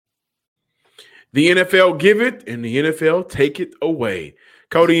The NFL give it and the NFL take it away.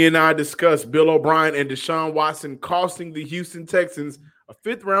 Cody and I discussed Bill O'Brien and Deshaun Watson costing the Houston Texans a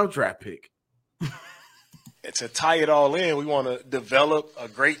fifth-round draft pick. And to tie it all in, we want to develop a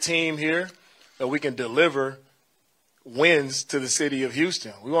great team here that we can deliver wins to the city of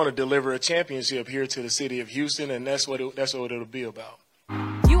Houston. We want to deliver a championship here to the city of Houston, and that's what it'll be about.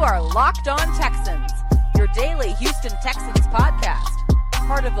 You are Locked On Texans, your daily Houston Texans podcast.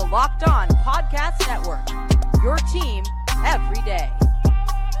 Part of the Locked On Podcast Network, your team every day.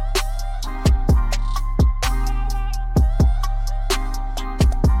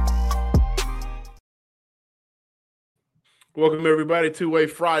 Welcome, everybody, to a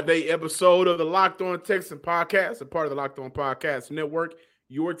Friday episode of the Locked On Texans podcast, a part of the Locked On Podcast Network,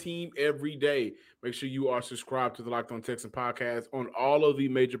 your team every day. Make sure you are subscribed to the Locked On Texans podcast on all of the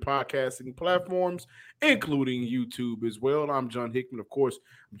major podcasting platforms, including YouTube as well. I'm John Hickman, of course.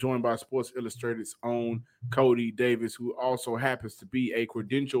 I'm joined by Sports Illustrated's own Cody Davis, who also happens to be a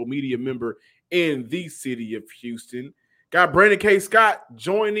credential media member in the city of Houston. Got Brandon K. Scott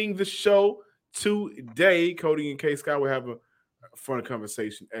joining the show today. Cody and K. Scott will have a fun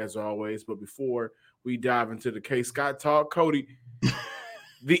conversation as always. But before we dive into the K. Scott talk, Cody,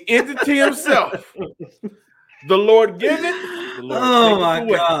 the entity himself, the Lord give it, the Lord oh my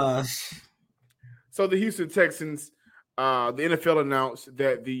gosh. So the Houston Texans, the NFL announced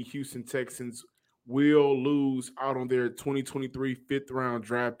that the Houston Texans will lose out on their 2023 fifth-round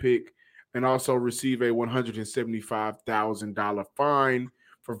draft pick and also receive a $175,000 fine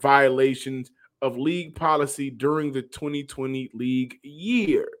for violations of league policy during the 2020 league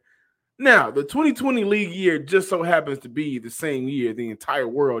year. Now, the 2020 league year just so happens to be the same year the entire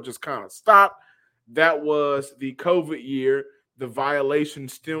world just kind of stopped. That was the COVID year. The violation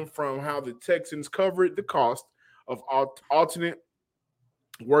stemmed from how the Texans covered the cost of alternate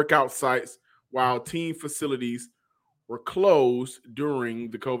workout sites while team facilities were closed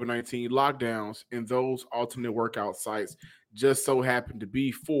during the COVID-19 lockdowns, and those alternate workout sites just so happened to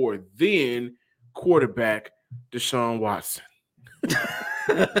be for then quarterback Deshaun Watson.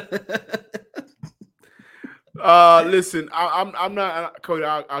 Listen, I'm not, Cody.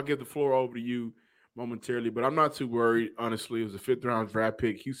 I'll give the floor over to you momentarily, but I'm not too worried. Honestly, it was a fifth-round draft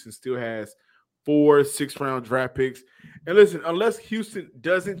pick. Houston still has 4 sixth-round draft picks, and listen, unless Houston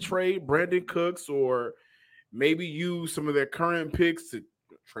doesn't trade Brandon Cooks or maybe use some of their current picks to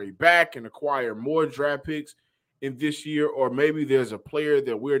trade back and acquire more draft picks in this year, or maybe there's a player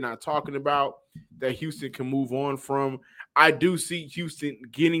that we're not talking about that Houston can move on from, I do see Houston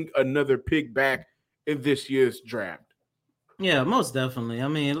getting another pick back in this year's draft. Yeah, most definitely. I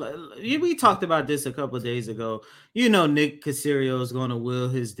mean, we talked about this a couple of days ago. You know, Nick Caserio is going to will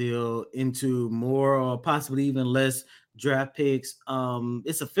his deal into more or possibly even less draft picks.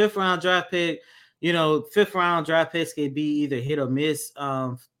 It's a fifth-round draft pick. You know, fifth-round draft picks can be either hit or miss.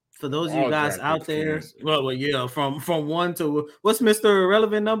 For those of you guys out there, well, yeah, from 1 to what's Mr.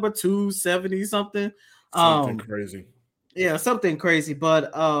 Irrelevant number 270 something. Something crazy. Yeah, something crazy.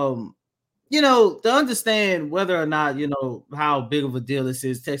 But you know, to understand whether or not, you know, how big of a deal this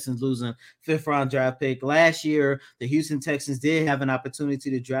is, Texans losing fifth-round draft pick. Last year, the Houston Texans did have an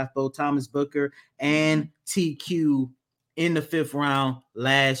opportunity to draft both Thomas Booker and TQ in the fifth round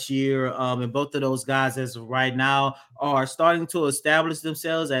last year. And both of those guys, as of right now, are starting to establish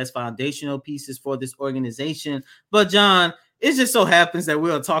themselves as foundational pieces for this organization. But, John, it just so happens that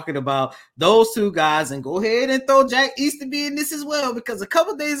we are talking about those two guys, and go ahead and throw Jack Easterby in this as well, because a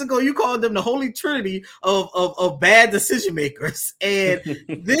couple days ago you called them the holy trinity of bad decision makers. And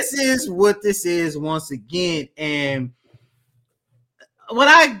this is what this is once again. And what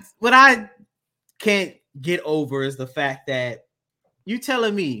I can't get over is the fact that you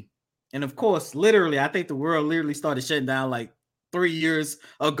telling me, and of course, literally, I think the world literally started shutting down like 3 years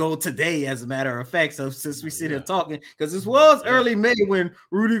ago today, as a matter of fact. So since we sit here talking, because this was early May when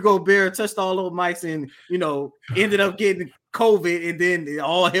Rudy Gobert touched all those mics and, you know, ended up getting COVID, and then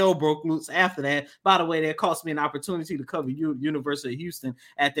all hell broke loose after that. By the way, that cost me an opportunity to cover University of Houston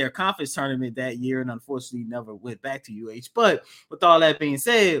at their conference tournament that year, and unfortunately never went back to UH. But with all that being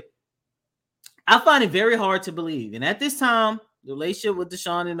said, I find it very hard to believe. And at this time, the relationship with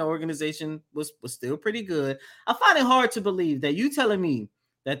Deshaun and the organization was still pretty good. I find it hard to believe that you telling me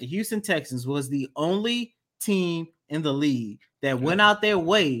that the Houston Texans was the only team in the league that went out their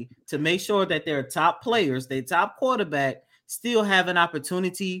way to make sure that their top players, their top quarterback, still have an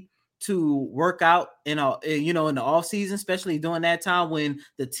opportunity to work out in the offseason, especially during that time when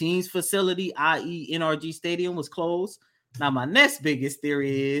the team's facility, i.e. NRG Stadium, was closed. Now, my next biggest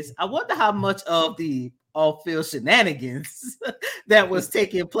theory is I wonder how much of the off-field shenanigans that was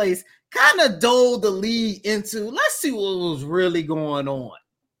taking place kind of doled the league into, let's see what was really going on.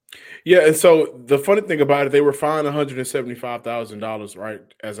 Yeah, and so the funny thing about it, they were fined $175,000, right?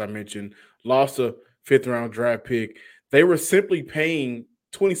 As I mentioned, lost a 5th-round draft pick. They were simply paying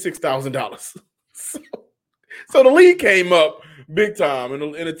 $26,000. So the league came up big time,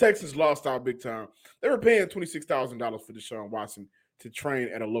 and the Texans lost out big time. They were paying $26,000 for Deshaun Watson to train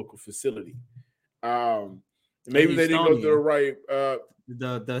at a local facility. Maybe they didn't go through the right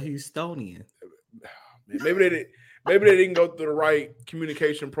the Houstonian. Maybe they didn't go through the right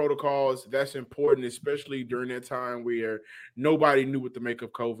communication protocols. That's important, especially during that time where nobody knew what to make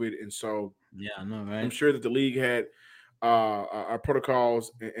of COVID. And so, yeah, I know, right? I'm sure that the league had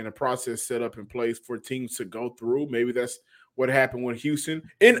protocols and a process set up in place for teams to go through. Maybe that's what happened with Houston.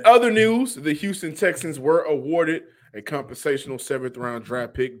 In other news, the Houston Texans were awarded a compensational 7th-round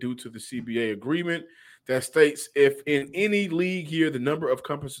draft pick due to the CBA agreement that states if in any league year the number of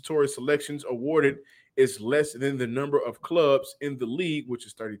compensatory selections awarded is less than the number of clubs in the league, which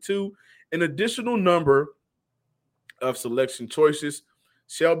is 32, an additional number of selection choices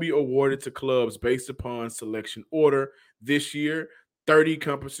shall be awarded to clubs based upon selection order. This year, 30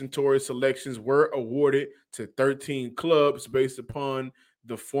 compensatory selections were awarded to 13 clubs based upon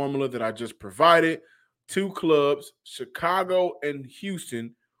the formula that I just provided. 2 clubs, Chicago and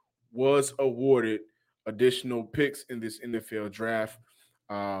Houston, was awarded additional picks in this NFL draft.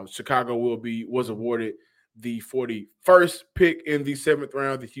 Chicago was awarded the 41st pick in the 7th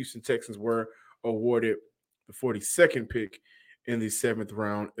round. The Houston Texans were awarded the 42nd pick in the 7th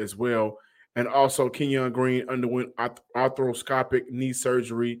round as well. And also, Kenyon Green underwent arthroscopic knee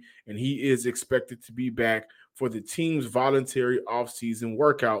surgery, and he is expected to be back for the team's voluntary offseason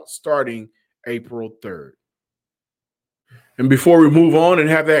workout starting April 3rd. And before we move on and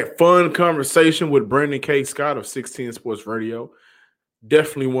have that fun conversation with Brandon K. Scott of 610 Sports Radio,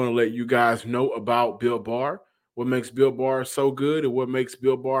 definitely want to let you guys know about Built Bar, what makes Built Bar so good and what makes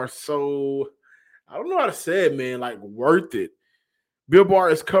Built Bar so, I don't know how to say it, man, like worth it. Built Bar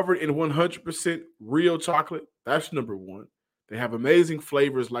is covered in 100% real chocolate. That's number one. They have amazing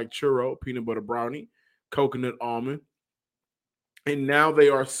flavors like churro, peanut butter brownie, coconut almond. And now they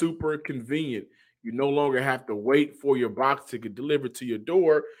are super convenient. You no longer have to wait for your box to get delivered to your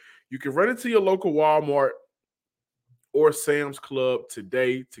door. You can run into your local Walmart or Sam's Club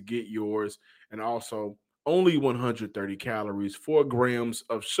today to get yours. And also only 130 calories, 4 grams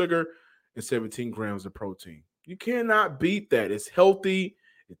of sugar, and 17 grams of protein. You cannot beat that. It's healthy.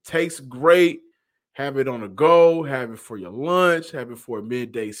 It tastes great. Have it on the go. Have it for your lunch. Have it for a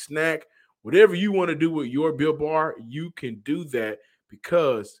midday snack. Whatever you want to do with your Built Bar, you can do that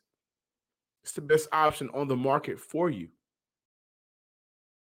because it's the best option on the market for you.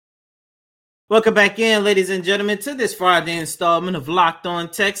 Welcome back in, ladies and gentlemen, to this Friday installment of Locked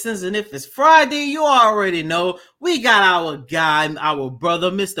On Texans. And if it's Friday, you already know we got our guy, our brother,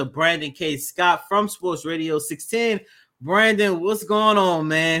 Mr. Brandon K. Scott from Sports Radio 610. Brandon, what's going on,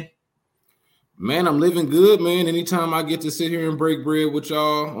 man? Man, I'm living good, man. Anytime I get to sit here and break bread with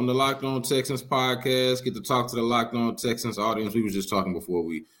y'all on the Locked On Texans podcast, get to talk to the Locked On Texans audience. We were just talking before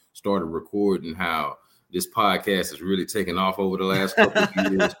we started recording how this podcast has really taken off over the last couple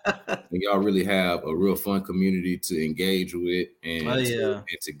of years. And y'all really have a real fun community to engage with and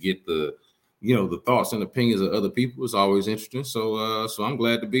to get the, the thoughts and opinions of other people. It's always interesting. So I'm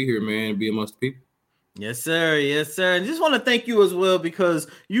glad to be here, man, and be amongst the people. Yes, sir. Yes, sir. And just want to thank you as well, because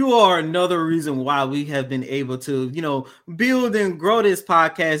you are another reason why we have been able to, build and grow this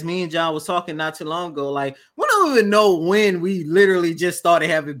podcast. Me and John was talking not too long ago. Like, we don't even know when we literally just started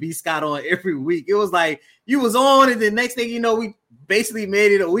having B. Scott on every week. It was like you was on, and the next thing you know, we basically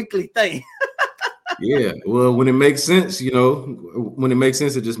made it a weekly thing. Yeah. Well, when it makes sense, when it makes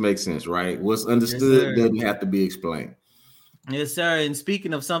sense, it just makes sense, right? What's understood doesn't have to be explained. Yes, sir. And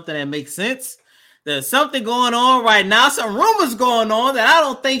speaking of something that makes sense, there's something going on right now, some rumors going on that I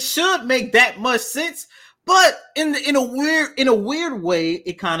don't think should make that much sense, but in a weird way,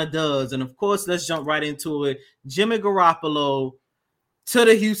 it kind of does. And of course, let's jump right into it. Jimmy Garoppolo to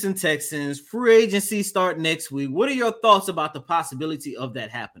the Houston Texans, free agency start next week. What are your thoughts about the possibility of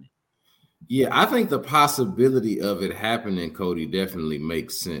that happening? Yeah, I think the possibility of it happening, Cody, definitely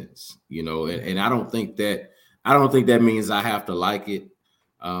makes sense. And I don't think that means I have to like it.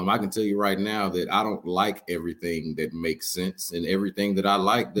 I can tell you right now that I don't like everything that makes sense, and everything that I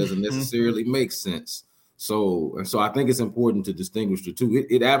like doesn't necessarily make sense. So I think it's important to distinguish the two.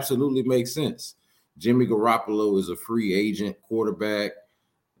 It absolutely makes sense. Jimmy Garoppolo is a free agent quarterback.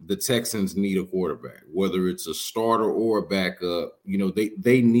 the Texans need a quarterback, whether it's a starter or a backup. You know,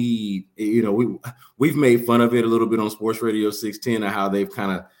 they need, you know, we've made fun of it a little bit on Sports Radio 610 of how they've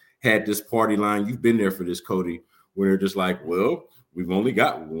kind of had this party line. You've been there for this, Cody, where they're just like, well, we've only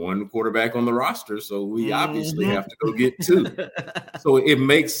got one quarterback on the roster, so we obviously have to go get two. So it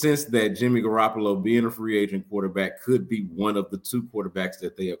makes sense that Jimmy Garoppolo, being a free agent quarterback, could be one of the two quarterbacks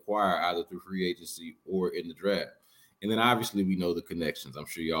that they acquire either through free agency or in the draft. And then obviously we know the connections. I'm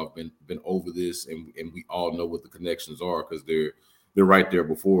sure y'all have been over this, and we all know what the connections are because they're right there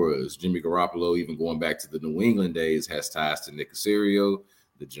before us. Jimmy Garoppolo, even going back to the New England days, has ties to Nick Caserio,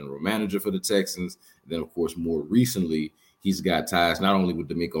 the general manager for the Texans. And then, of course, more recently, he's got ties not only with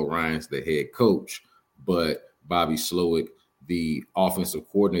DeMeco Ryans, the head coach, but Bobby Slowick, the offensive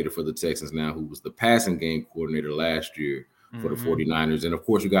coordinator for the Texans now, who was the passing game coordinator last year for the 49ers. And, of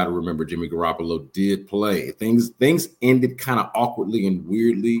course, you got to remember Jimmy Garoppolo did play. Things ended kind of awkwardly and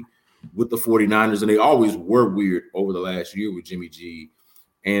weirdly with the 49ers, and they always were weird over the last year with Jimmy G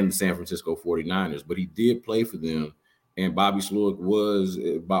and the San Francisco 49ers. But he did play for them, and Bobby Slowick was,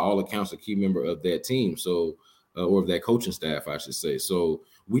 by all accounts, a key member of that team. So, or of that coaching staff, I should say. So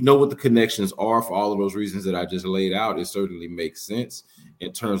we know what the connections are for all of those reasons that I just laid out. It certainly makes sense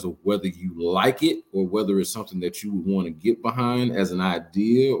in terms of whether you like it or whether it's something that you would want to get behind as an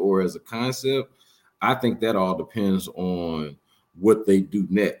idea or as a concept. I think that all depends on what they do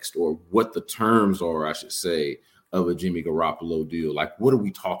next or what the terms are, I should say, of a Jimmy Garoppolo deal. Like, what are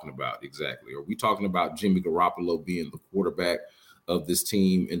we talking about exactly? Are we talking about Jimmy Garoppolo being the quarterback of this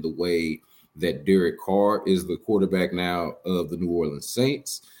team in the way that Derek Carr is the quarterback now of the New Orleans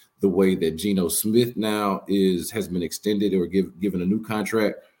Saints, the way that Geno Smith now has been extended or given a new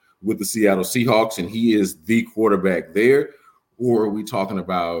contract with the Seattle Seahawks, and he is the quarterback there? Or are we talking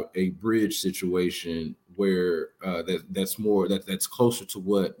about a bridge situation where that's closer to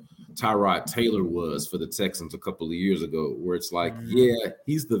what Tyrod Taylor was for the Texans a couple of years ago, where it's like, yeah,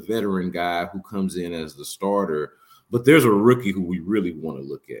 he's the veteran guy who comes in as the starter, but there's a rookie who we really want to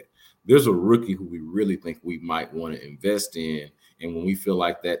look at. There's a rookie who we really think we might want to invest in. And when we feel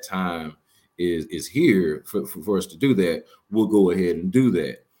like that time is here for us to do that, we'll go ahead and do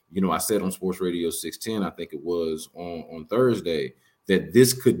that. You know, I said on Sports Radio 610, I think it was on Thursday, that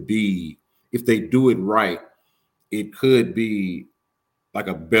this could be, if they do it right, it could be like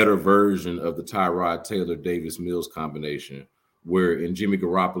a better version of the Tyrod Taylor-Davis Mills combination, where in Jimmy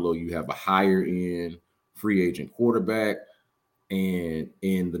Garoppolo, you have a higher end free agent quarterback, and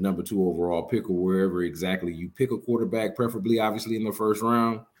in the number 2 overall pick or wherever exactly you pick a quarterback, preferably obviously in the first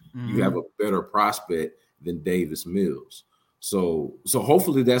round, you have a better prospect than Davis Mills. So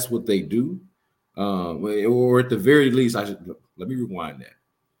hopefully that's what they do. Or at the very least, let me rewind that.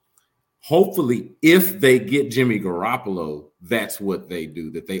 Hopefully, if they get Jimmy Garoppolo, that's what they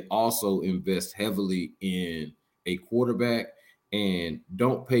do, that they also invest heavily in a quarterback and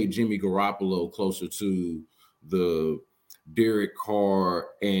don't pay Jimmy Garoppolo closer to the Derek Carr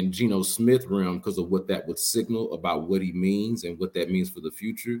and Geno Smith realm because of what that would signal about what he means and what that means for the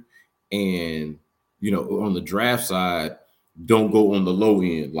future. And, you know, on the draft side, don't go on the low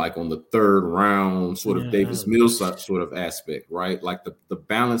end, like on the 3rd round, sort of Davis Mills sort of aspect, right? Like the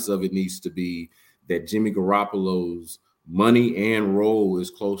balance of it needs to be that Jimmy Garoppolo's money and role is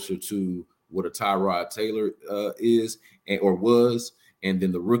closer to what a Tyrod Taylor is or was. And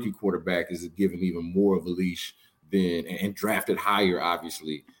then the rookie quarterback is given even more of a leash and drafted higher,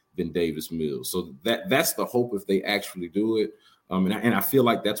 obviously, than Davis Mills. So that's the hope if they actually do it. And I feel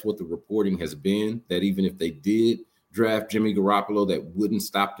like that's what the reporting has been, that even if they did draft Jimmy Garoppolo, that wouldn't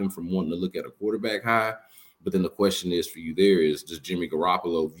stop them from wanting to look at a quarterback high. But then the question is for you there is, does Jimmy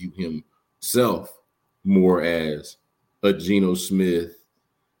Garoppolo view himself more as a Geno Smith,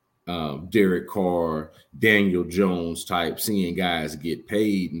 Derek Carr, Daniel Jones type, seeing guys get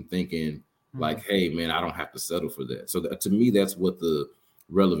paid and thinking like, hey, man, I don't have to settle for that. So to me, that's what the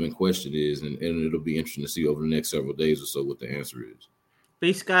relevant question is. And it'll be interesting to see over the next several days or so what the answer is.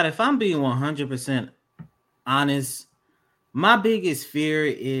 B. Scott, if I'm being 100% honest, my biggest fear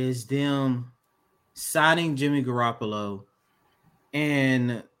is them signing Jimmy Garoppolo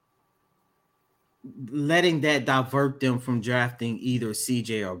and letting that divert them from drafting either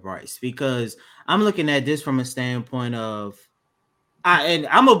CJ or Bryce, because I'm looking at this from a standpoint of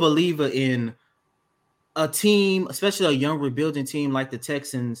I'm a believer in a team, especially a young rebuilding team like the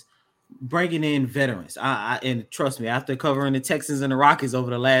Texans, bringing in veterans. And trust me, after covering the Texans and the Rockies over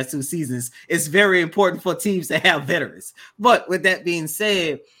the last 2 seasons, it's very important for teams to have veterans. But with that being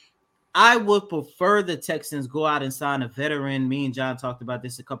said, I would prefer the Texans go out and sign a veteran. Me and John talked about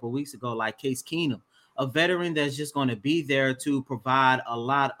this a couple of weeks ago, like Case Keenum, a veteran that's just going to be there to provide a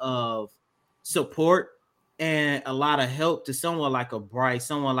lot of support and a lot of help to someone like a Bryce,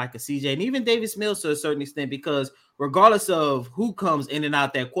 someone like a CJ, and even Davis Mills to a certain extent, because regardless of who comes in and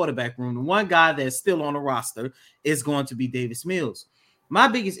out that quarterback room, the one guy that's still on the roster is going to be Davis Mills. My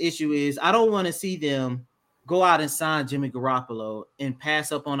biggest issue is I don't want to see them go out and sign Jimmy Garoppolo and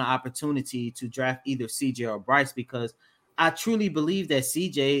pass up on an opportunity to draft either CJ or Bryce, because I truly believe that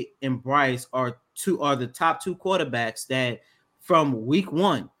CJ and Bryce are the top two quarterbacks that from week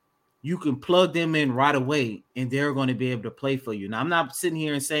one, you can plug them in right away and they're going to be able to play for you. Now, I'm not sitting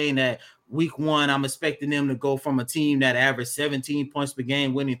here and saying that week one, I'm expecting them to go from a team that averaged 17 points per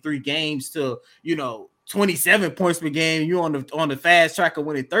game, winning 3 games, to, 27 points per game. You're on the fast track of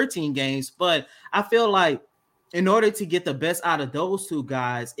winning 13 games. But I feel like in order to get the best out of those two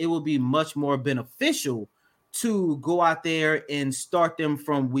guys, it will be much more beneficial to go out there and start them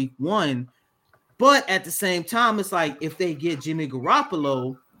from week one. But at the same time, it's like if they get Jimmy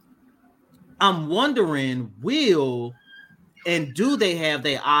Garoppolo, I'm wondering, do they have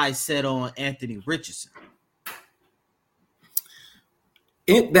their eyes set on Anthony Richardson?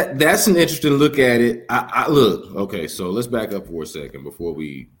 That's an interesting look at it. Okay, so let's back up for a second before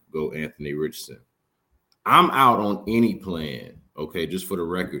we go Anthony Richardson. I'm out on any plan, okay, just for the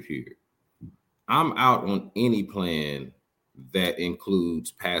record here. I'm out on any plan that includes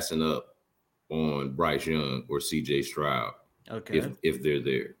passing up on Bryce Young or CJ Stroud, okay, if they're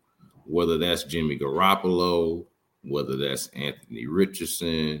there. Whether that's Jimmy Garoppolo, whether that's Anthony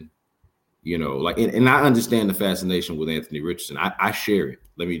Richardson, and I understand the fascination with Anthony Richardson. I share it.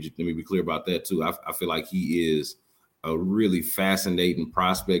 Let me be clear about that too. I feel like he is a really fascinating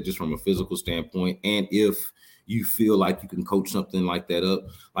prospect just from a physical standpoint. And if you feel like you can coach something like that up,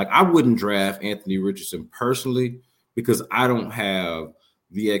 like I wouldn't draft Anthony Richardson personally because I don't have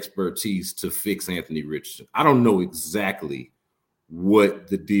the expertise to fix Anthony Richardson. I don't know exactly what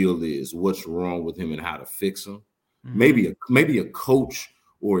the deal is, what's wrong with him and how to fix him. Mm-hmm. Maybe a coach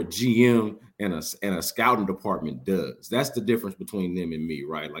or a GM and a scouting department does. That's the difference between them and me,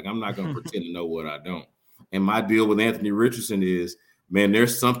 right? Like I'm not going to pretend to know what I don't. And my deal with Anthony Richardson is, man,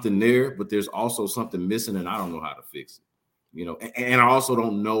 there's something there, but there's also something missing, and I don't know how to fix it. And I also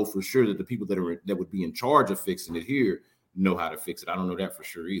don't know for sure that the people that would be in charge of fixing it here know how to fix it. I don't know that for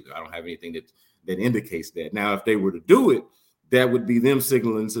sure either. I don't have anything that indicates that. Now, if they were to do it, that would be them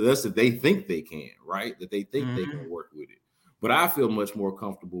signaling to us that they think they can, right? That they think they can work with it. But I feel much more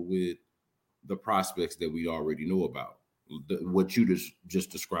comfortable with the prospects that we already know about. What you just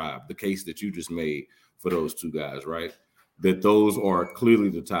described, the case that you just made for those two guys, right? That those are clearly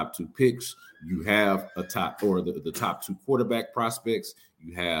the top 2 picks. You have a top or the top 2 quarterback prospects.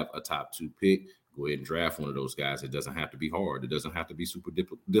 You have a top 2 pick. Go ahead and draft one of those guys. It doesn't have to be hard. It doesn't have to be super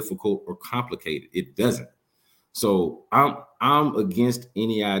difficult or complicated. It doesn't. So I'm against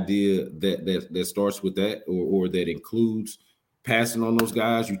any idea that starts with that or that includes passing on those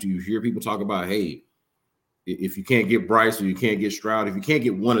guys. You hear people talk about, hey, if you can't get Bryce or you can't get Stroud, if you can't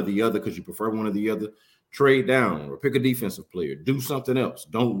get one or the other because you prefer one or the other, trade down or pick a defensive player. Do something else.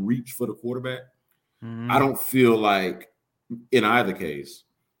 Don't reach for the quarterback. Mm-hmm. I don't feel like in either case,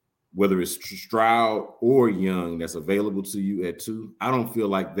 whether it's Stroud or Young that's available to you at 2, I don't feel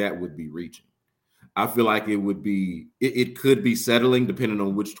like that would be reaching. I feel like it could be settling depending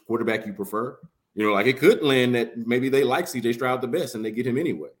on which quarterback you prefer. Like it could land that maybe they like CJ Stroud the best and they get him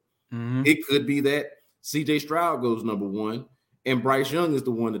anyway. Mm-hmm. It could be that CJ Stroud goes number 1 and Bryce Young is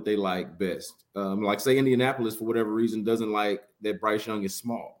the one that they like best. Like say Indianapolis, for whatever reason, doesn't like that Bryce Young is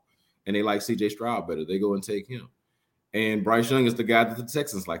small and they like CJ Stroud better. They go and take him. And Bryce Young is the guy that the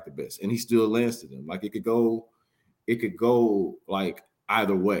Texans like the best. And he still lands to them. Like it could go like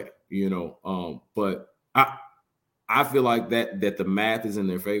either way, but I feel like that the math is in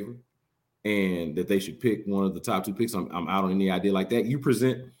their favor and that they should pick one of the top 2 picks. I'm out on any idea like that. You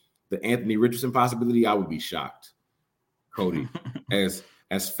present the Anthony Richardson possibility, I would be shocked, Cody, as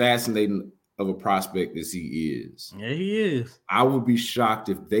fascinating of a prospect as he is. Yeah, he is. I would be shocked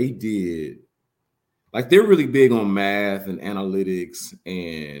if they did. Like they're really big on math and analytics,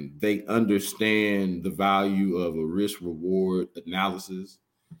 and they understand the value of a risk-reward analysis.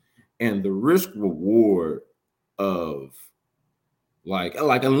 And the risk-reward of like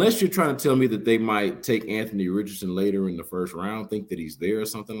unless you're trying to tell me that they might take Anthony Richardson later in the first round, think that he's there or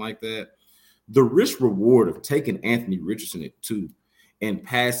something like that, the risk-reward of taking Anthony Richardson at 2 and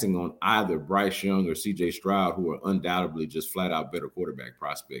passing on either Bryce Young or CJ Stroud, who are undoubtedly just flat-out better quarterback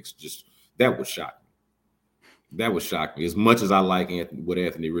prospects, that would shock me. That would shock me as much as I like what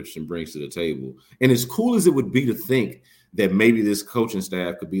Anthony Richardson brings to the table. And as cool as it would be to think that maybe this coaching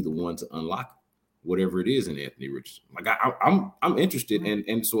staff could be the one to unlock whatever it is in Anthony Richardson. Like I'm interested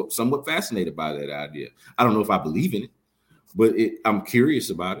and so somewhat fascinated by that idea. I don't know if I believe in it, but I'm curious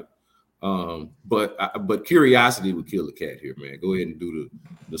about it. But curiosity would kill the cat here, man. Go ahead and do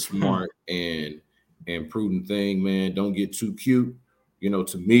the smart and prudent thing, man. Don't get too cute. You know,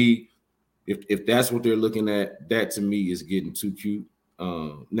 to me, if that's what they're looking at, that to me is getting too cute.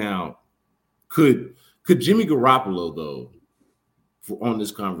 Now, could Jimmy Garoppolo though, on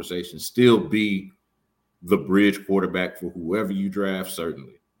this conversation, still be the bridge quarterback for whoever you draft?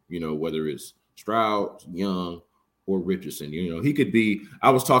 Certainly, you know, whether it's Stroud, Young, or Richardson. You know, he could be. I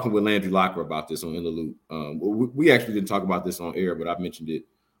was talking with Landry Locker about this on In the Loop. We actually didn't talk about this on air, but I mentioned it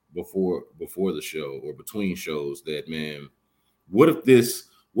before the show or between shows. That, man, what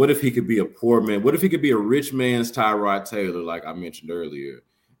if he could be a poor man? What if he could be a rich man's Tyrod Taylor, like I mentioned earlier,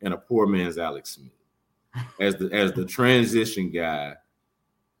 and a poor man's Alex Smith as the transition guy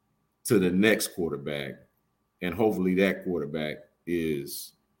to the next quarterback, and hopefully that quarterback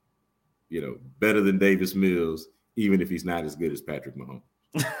is, you know, better than Davis Mills, even if he's not as good as Patrick Mahomes.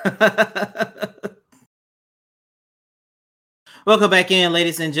 Welcome back in,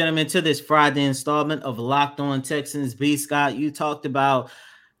 ladies and gentlemen, to this Friday installment of Locked On Texans. B. Scott, you talked about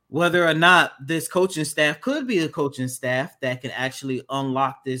whether or not this coaching staff could be a coaching staff that can actually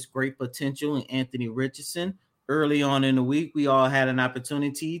unlock this great potential in Anthony Richardson. Early on in the week, we all had an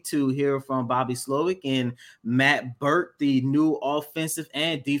opportunity to hear from Bobby Slowik and Matt Burt, the new offensive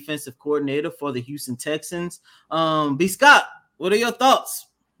and defensive coordinator for the Houston Texans. B. Scott, what are your thoughts?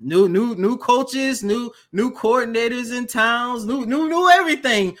 New coaches, new coordinators in towns, new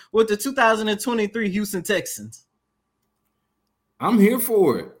everything with the 2023 Houston Texans. I'm here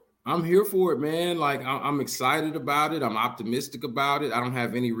for it, man. Like, I'm excited about it. I'm optimistic about it. I don't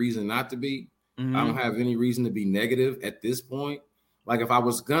have any reason not to be. Mm-hmm. I don't have any reason to be negative at this point. Like, if I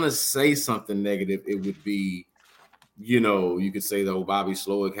was going to say something negative, it would be, you know, you could say, though, Bobby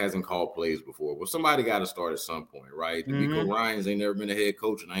Slowik hasn't called plays before. Well, somebody got to start at some point, right? Mm-hmm. DeMeco Ryans ain't never been a head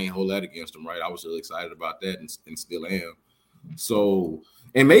coach, and I ain't hold that against him, right? I was really excited about that and still am. So,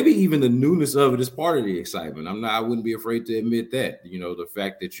 and maybe even the newness of it is part of the excitement. I wouldn't be afraid to admit that, you know, the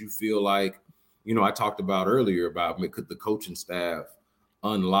fact that you feel like, you know, I talked about earlier about could the coaching staff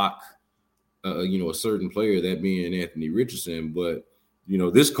unlock, you know, a certain player, that being Anthony Richardson. But, you know,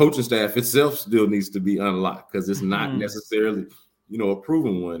 this coaching staff itself still needs to be unlocked because it's not necessarily, you know, a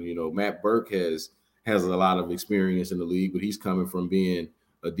proven one. You know, Matt Burke has a lot of experience in the league, but he's coming from being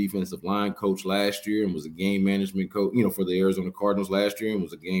a defensive line coach last year and was a game management coach, you know, for the Arizona Cardinals last year, and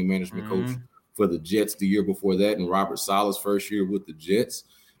was a game management coach for the Jets the year before that, and Robert Saleh's first year with the Jets.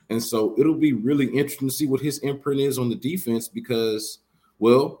 And so it'll be really interesting to see what his imprint is on the defense because,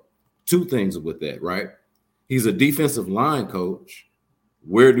 well, two things with that, right? He's a defensive line coach.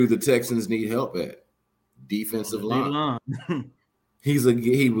 Where do the Texans need help at? Defensive line. He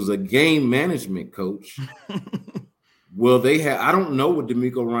was a game management coach. Well, I don't know what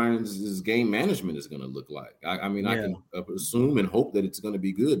DeMeco Ryans' game management is going to look like. I mean, I can assume and hope that it's going to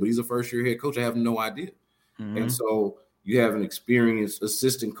be good, but he's a first-year head coach. I have no idea. Mm-hmm. And so you have an experienced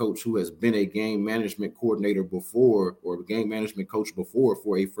assistant coach who has been a game management coordinator before, or a game management coach before,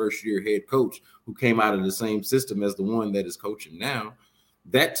 for a first-year head coach who came out of the same system as the one that is coaching now.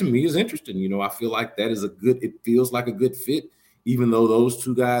 That, to me, is interesting. You know, I feel like that is it feels like a good fit, even though those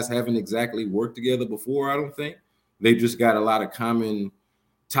two guys haven't exactly worked together before, I don't think. They've just got a lot of common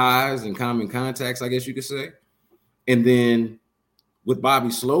ties and common contacts, I guess you could say. And then with Bobby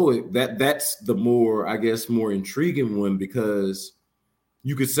Slowik, that's the more intriguing one, because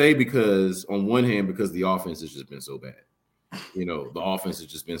you could say, because on one hand, because the offense has just been so bad. You know, the offense has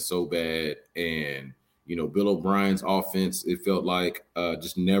just been so bad. And, you know, Bill O'Brien's offense, it felt like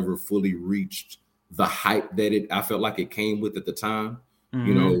just never fully reached the hype that I felt like it came with at the time. Mm-hmm.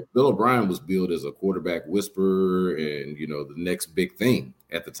 You know, Bill O'Brien was billed as a quarterback whisperer and, you know, the next big thing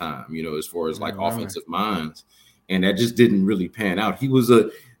at the time, you know, as far as like offensive minds. And that just didn't really pan out.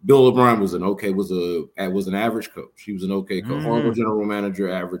 Bill O'Brien was an average coach. He was an okay coach, horrible general manager,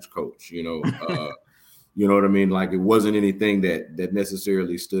 average coach, you know, you know what I mean? Like, it wasn't anything that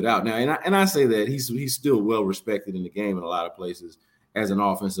necessarily stood out. Now, and I say that he's still well respected in the game in a lot of places as an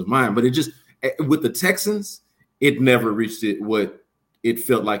offensive mind, but it just, with the Texans, it never reached what it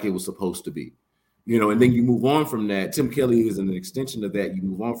felt like it was supposed to be, you know. And then you move on from that. Tim Kelly is an extension of that. You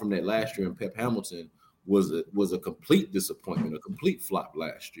move on from that last year, and Pep Hamilton was a complete disappointment, a complete flop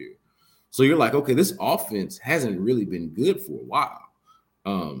last year. So you're like, okay, this offense hasn't really been good for a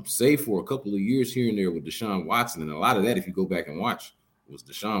while, save for a couple of years here and there with Deshaun Watson, and a lot of that, if you go back and watch, was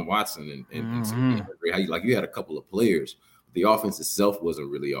Deshaun Watson and some, you had a couple of players. The offense itself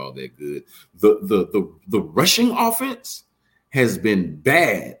wasn't really all that good. The rushing offense has been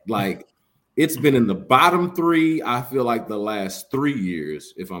bad. Like, it's been in the bottom 3, I feel like, the last 3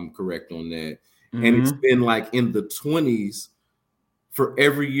 years, if I'm correct on that. Mm-hmm. And it's been like in the 20s for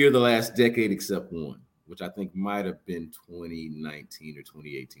every year the last decade except one, which I think might have been 2019 or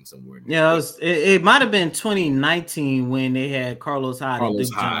 2018, somewhere in there. Yeah, it might have been 2019 when they had Carlos Hyde and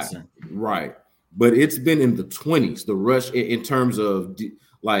Duke Johnson. Right. But it's been in the 20s, the rush in terms of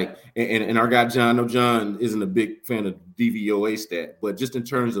like, and our guy John, I know John isn't a big fan of DVOA stat, but just in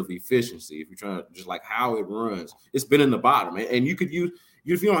terms of efficiency, if you're trying to just like how it runs, it's been in the bottom. And you could use,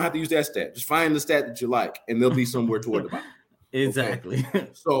 if you don't have to use that stat, just find the stat that you like, and they'll be somewhere toward the bottom. Exactly. Okay?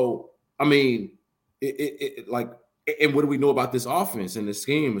 So, I mean, it like, and what do we know about this offense and this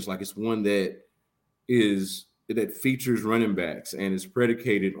scheme? It's like, it's one that features running backs and is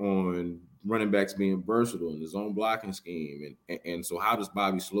predicated on running backs being versatile in his own blocking scheme. And so how does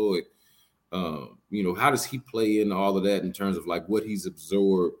Bobby Slowick, how does he play into all of that in terms of like what he's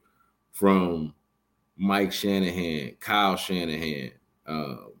absorbed from Mike Shanahan, Kyle Shanahan,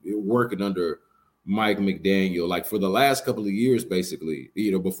 working under Mike McDaniel? Like, for the last couple of years, basically,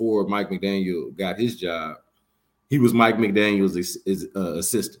 before Mike McDaniel got his job, he was Mike McDaniel's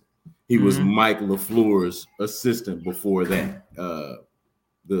assistant. He was Mike LaFleur's assistant before that.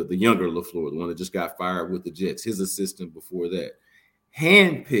 The younger LaFleur, the one that just got fired with the Jets, his assistant before that.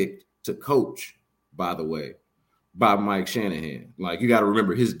 Handpicked to coach, by the way, by Mike Shanahan. Like, you got to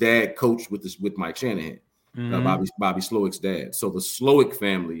remember, his dad coached with Mike Shanahan, Bobby Slowick's dad. So the Slowick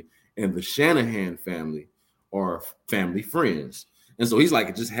family and the Shanahan family are family friends. And so he's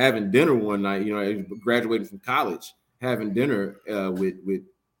like just having dinner one night, graduating from college, having dinner with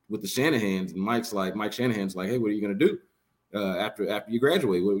the Shanahans. And Mike Shanahan's like, hey, what are you going to do after you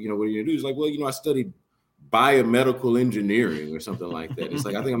graduate? What are you going to do? He's like, well, I studied biomedical engineering or something like that. It's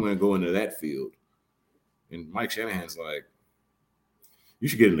like, I think I'm going to go into that field. And Mike Shanahan's like, you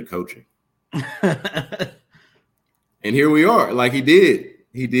should get into coaching. And here we are. Like, he did,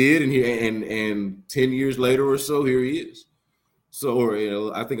 and 10 years later or so, here he is. So, or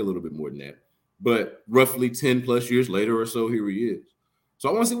I think a little bit more than that, but roughly 10 plus years later or so, here he is. So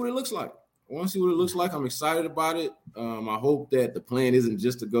I want to see what it looks like. I'm excited about it. I hope that the plan isn't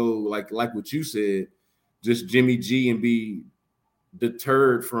just to go like what you said, just Jimmy G and be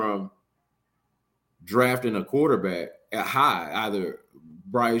deterred from drafting a quarterback at high, either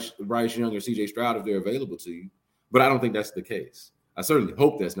Bryce Young or CJ Stroud if they're available to you. But I don't think that's the case. I certainly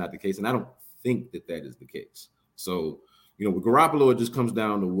hope that's not the case, and I don't think that is the case. So, with Garoppolo, it just comes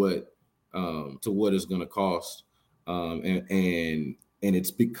down to what it's going to cost, and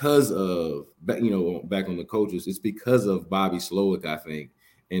it's because of back on the coaches. It's because of Bobby Slowick, I think,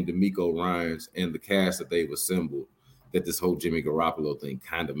 and DeMeco Ryans and the cast that they've assembled that this whole Jimmy Garoppolo thing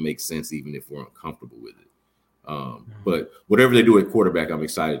kind of makes sense, even if we're uncomfortable with it. But whatever they do at quarterback, I'm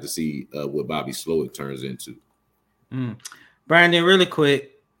excited to see what Bobby Slowick turns into. Brandon, really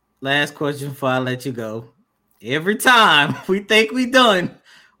quick, last question before I let you go. Every time we think we done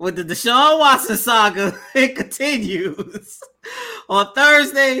with the Deshaun Watson saga, it continues. On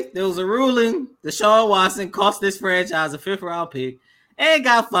Thursday, there was a ruling. Deshaun Watson cost this franchise a 5th-round pick and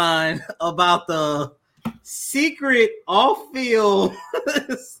got fined about the secret off-field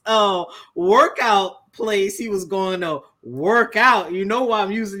workout place he was going to work out. You know why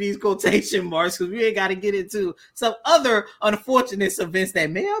I'm using these quotation marks, because we ain't got to get into some other unfortunate events that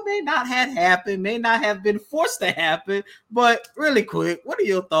may or may not have happened, may not have been forced to happen. But really quick, what are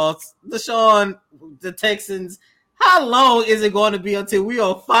your thoughts? Deshaun, the Texans, how long is it going to be until we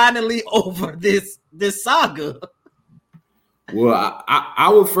are finally over this saga? Well, I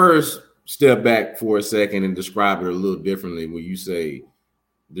would first step back for a second and describe it a little differently when you say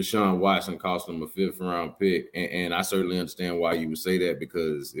Deshaun Watson cost them a 5th-round pick, and I certainly understand why you would say that,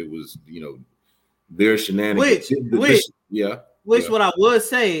 because it was, their shenanigans. Which what I would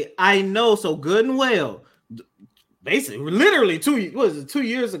say, I know so good and well, basically, literally 2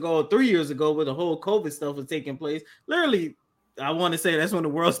 years ago, 3 years ago, when the whole COVID stuff was taking place, literally, I want to say that's when the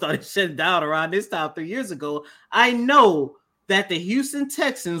world started shutting down around this time 3 years ago. I know that the Houston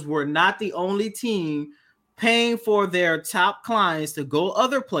Texans were not the only team paying for their top clients to go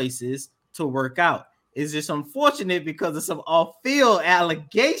other places to work out. It's just unfortunate because of some off-field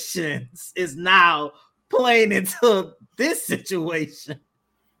allegations is now playing into this situation.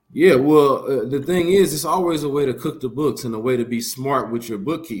 Yeah, well, the thing is, it's always a way to cook the books and a way to be smart with your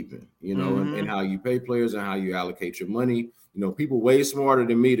bookkeeping, and how you pay players and how you allocate your money. People way smarter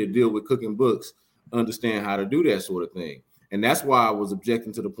than me to deal with cooking books understand how to do that sort of thing. And that's why I was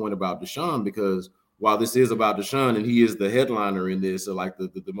objecting to the point about Deshaun, because while this is about Deshaun and he is the headliner in this, or like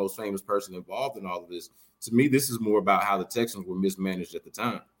the most famous person involved in all of this, to me, this is more about how the Texans were mismanaged at the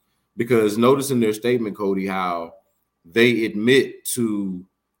time. Because notice in their statement, Cody, how they admit to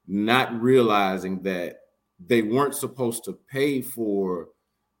not realizing that they weren't supposed to pay for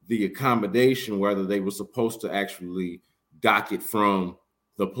the accommodation, whether they were supposed to actually dock it from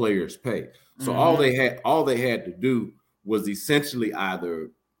the player's pay. So all they had to do was essentially either,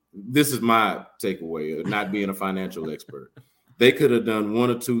 this is my takeaway of not being a financial expert, they could have done one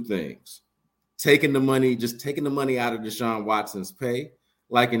or two things. Taking the money out of Deshaun Watson's pay.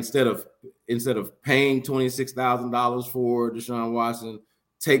 Like instead of paying $26,000 for Deshaun Watson,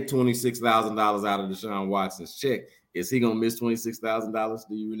 take $26,000 out of Deshaun Watson's check. Is he gonna miss $26,000?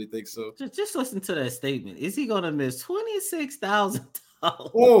 Do you really think so? Just listen to that statement. Is he gonna miss $26,000?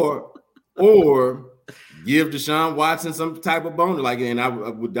 Or give Deshaun Watson some type of bonus? Like, and I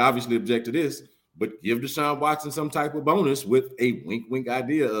would obviously object to this, but give Deshaun Watson some type of bonus with a wink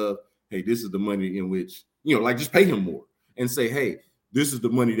idea of, hey, this is the money in which, like just pay him more and say, hey, this is the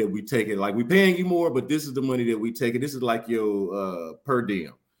money that we take it. Like we're paying you more, but this is the money that we take it. This is like your per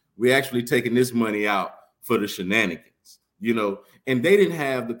diem. We're actually taking this money out for the shenanigans, and they didn't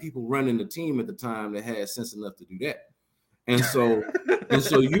have the people running the team at the time that had sense enough to do that. And so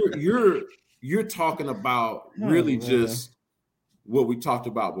you're talking about really just what we talked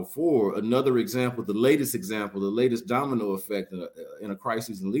about before. Another example, the latest domino effect in a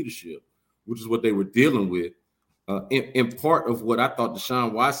crisis in leadership, which is what they were dealing with. In part of what I thought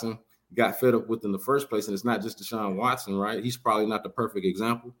Deshaun Watson got fed up with in the first place, and it's not just Deshaun Watson, right? He's probably not the perfect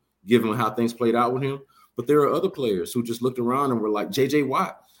example, given how things played out with him. But there are other players who just looked around and were like J.J.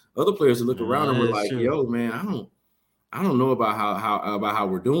 Watt. Other players that looked around and were like, "Yo, man, I don't know about how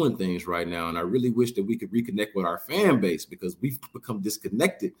we're doing things right now, and I really wish that we could reconnect with our fan base because we've become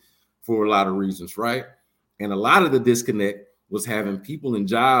disconnected for a lot of reasons, right? And a lot of the disconnect was having people in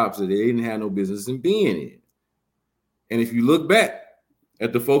jobs that they didn't have no business in being in. And if you look back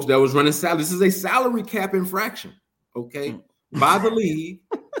at the folks that was running salary, this is a salary cap infraction, okay, by the league,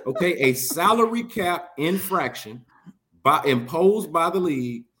 okay, a salary cap infraction imposed by the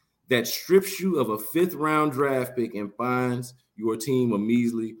league that strips you of a 5th-round draft pick and fines your team a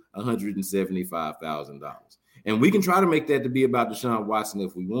measly $175,000. And we can try to make that to be about Deshaun Watson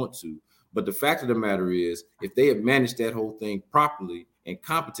if we want to, but the fact of the matter is, if they had managed that whole thing properly and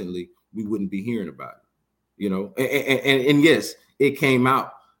competently, we wouldn't be hearing about it. And yes, it came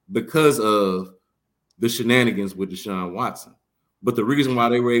out because of the shenanigans with Deshaun Watson. But the reason why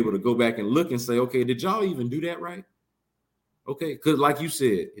they were able to go back and look and say, okay, did y'all even do that right? Okay, because like you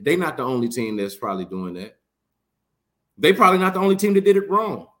said, they're not the only team that's probably doing that. They probably not the only team that did it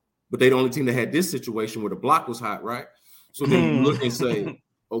wrong, but they the only team that had this situation where the block was hot, right? So then you look and say,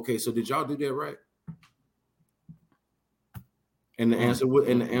 okay, so did y'all do that right? And the answer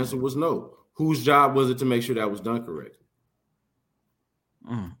was no. Whose job was it to make sure that was done correct?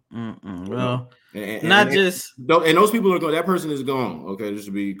 Well, and those people are going. That person is gone. Okay, just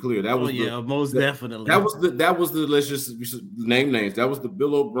to be clear, that was most definitely. That was the let's just name names. That was the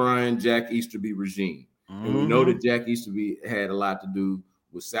Bill O'Brien, Jack Easterby regime, and we know that Jack Easterby had a lot to do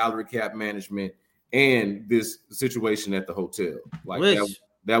with salary cap management and this situation at the hotel. Like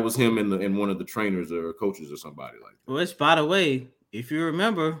that was him and one of the trainers or coaches or somebody like that. Which, by the way, if you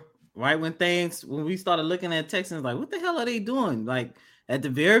remember, right when we started looking at Texans, like, what the hell are they doing? Like at the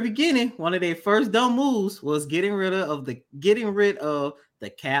very beginning, one of their first dumb moves was getting rid of the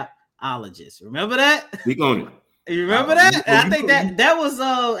capologist. Remember that? Speak on it. You remember that? I think that was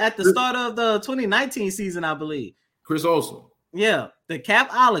at the start of the 2019 season, I believe. Chris Olsen. Yeah, the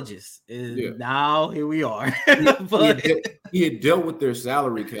capologist is now here we are. He had dealt with their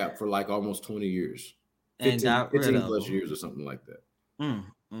salary cap for like almost 20 years. 15 plus years or something like that.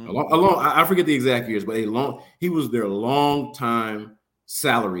 I forget the exact years, but he was their long time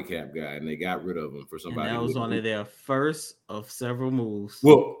salary cap guy, and they got rid of him for somebody. And that was one of their first of several moves.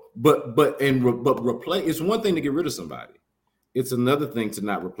 Well, but replace. It's one thing to get rid of somebody. It's another thing to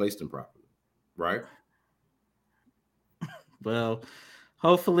not replace them properly, right? Well,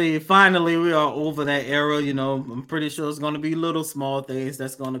 hopefully, finally, we are over that era. I'm pretty sure it's going to be little small things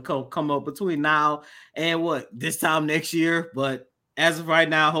that's going to come up between now and this time next year. But as of right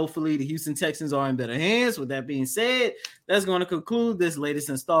now, hopefully, the Houston Texans are in better hands. With that being said, that's going to conclude this latest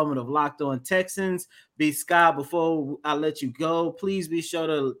installment of Locked On Texans. B. Scott, before I let you go, please be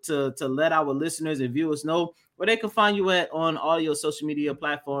sure to let our listeners and viewers know where they can find you at on all your social media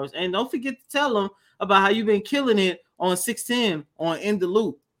platforms. And don't forget to tell them about how you've been killing it on 610 on In the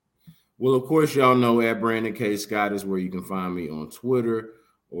Loop. Well, of course, y'all know at Brandon K. Scott is where you can find me on Twitter,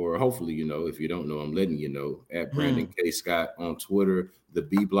 or hopefully, if you don't know, I'm letting you know, at Brandon K. Scott on Twitter, the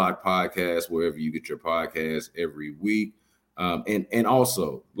B Block Podcast, wherever you get your podcast every week. And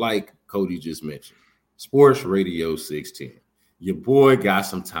also, like Cody just mentioned, Sports Radio 610. Your boy got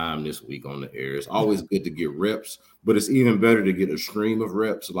some time this week on the air. It's always good to get reps, but it's even better to get a stream of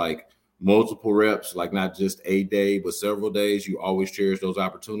reps, like multiple reps, like not just a day, but several days. You always cherish those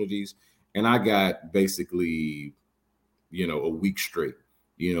opportunities. And I got basically, a week straight,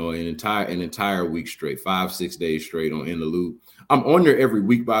 an entire week straight, 5-6 days straight on In the Loop. I'm on there every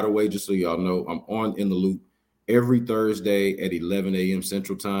week, by the way, just so y'all know. I'm on In the Loop every Thursday at 11 a.m.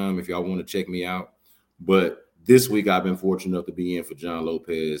 Central Time if y'all want to check me out. But this week I've been fortunate enough to be in for John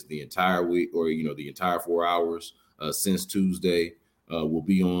Lopez the entire week, or the entire 4 hours since Tuesday. We'll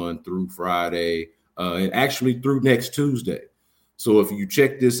be on through Friday and actually through next Tuesday. So if you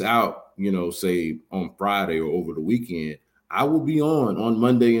check this out, say on Friday or over the weekend, I will be on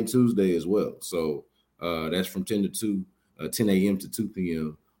Monday and Tuesday as well. So that's from 10 a.m. to 2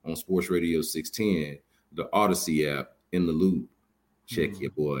 p.m. on Sports Radio 610, the Odyssey app, In the Loop. Check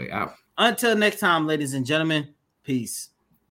your boy out. Until next time, ladies and gentlemen, peace.